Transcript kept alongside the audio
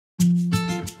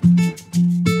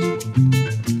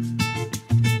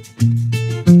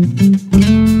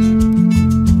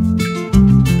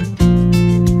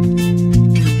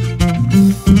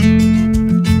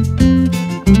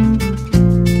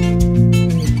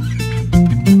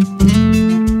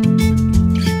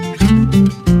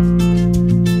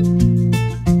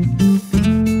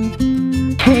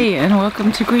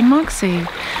welcome to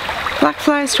Greenmoxie. Black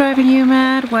flies driving you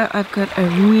mad? Well, I've got a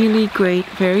really great,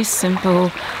 very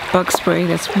simple bug spray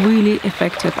that's really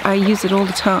effective. I use it all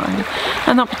the time.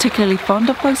 I'm not particularly fond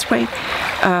of bug spray,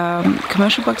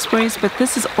 commercial bug sprays, but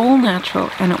this is all natural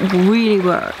and it really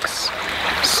works.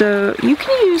 So you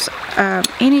can use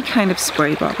any kind of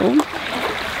spray bottle,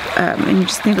 and you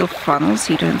just need a little funnel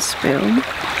so you don't spill.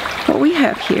 What we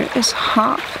have here is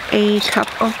half a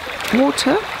cup of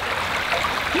water,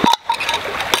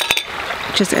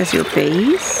 just as your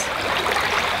base,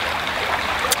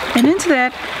 and into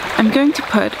that I'm going to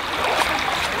put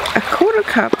a quarter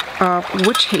cup of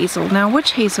witch hazel. Now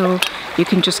witch hazel you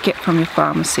can just get from your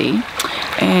pharmacy,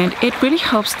 and it really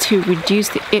helps to reduce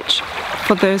the itch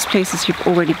for those places you've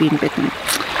already been bitten.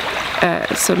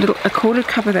 So a quarter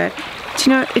cup of that. Do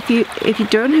you know, if you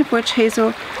don't have witch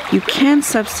hazel, you can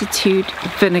substitute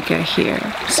vinegar here.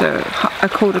 So a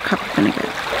quarter cup of vinegar.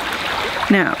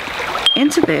 Now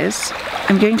into this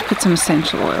I'm going to put some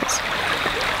essential oils.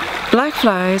 Black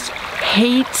flies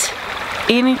hate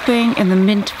anything in the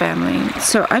mint family,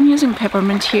 so I'm using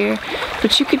peppermint here,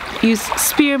 but you could use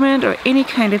spearmint or any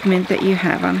kind of mint that you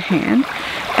have on hand.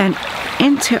 And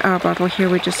into our bottle here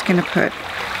we're just going to put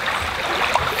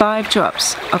 5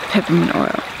 drops of peppermint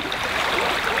oil.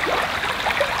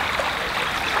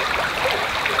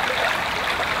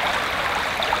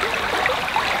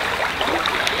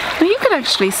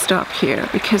 Actually stop here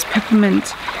because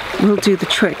peppermint will do the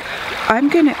trick. I'm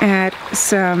going to add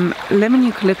some lemon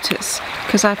eucalyptus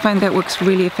because I find that works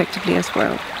really effectively as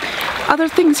well. Other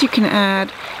things you can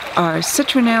add are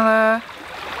citronella.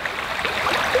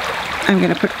 I'm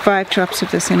going to put 5 drops of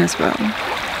this in as well.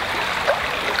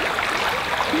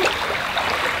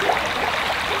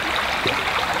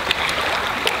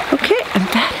 Okay, and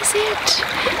that is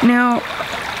it. Now,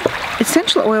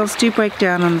 essential oils do break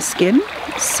down on the skin,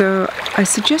 so I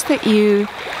suggest that you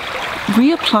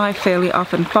reapply fairly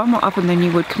often, far more often than you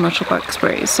would commercial bug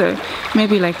sprays. So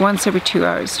maybe like once every 2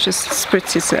 hours, just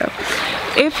spritz yourself.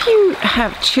 If you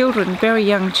have children, very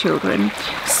young children,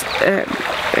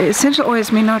 essential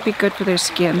oils may not be good for their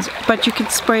skins, but you can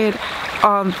spray it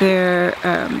on their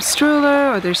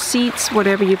stroller or their seats,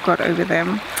 whatever you've got over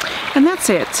them. And that's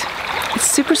it.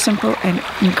 It's super simple and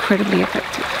incredibly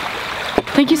effective.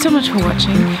 Thank you so much for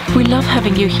watching. We love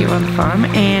having you here on the farm,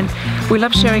 and we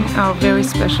love sharing our very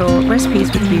special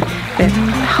recipes with you that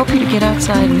help you to get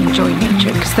outside and enjoy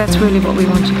nature, because that's really what we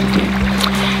want you to do.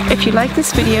 If you like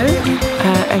this video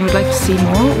and would like to see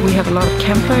more, we have a lot of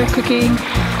campfire cooking,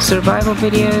 survival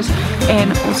videos,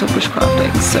 and also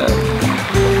bushcrafting, so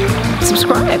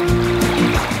subscribe.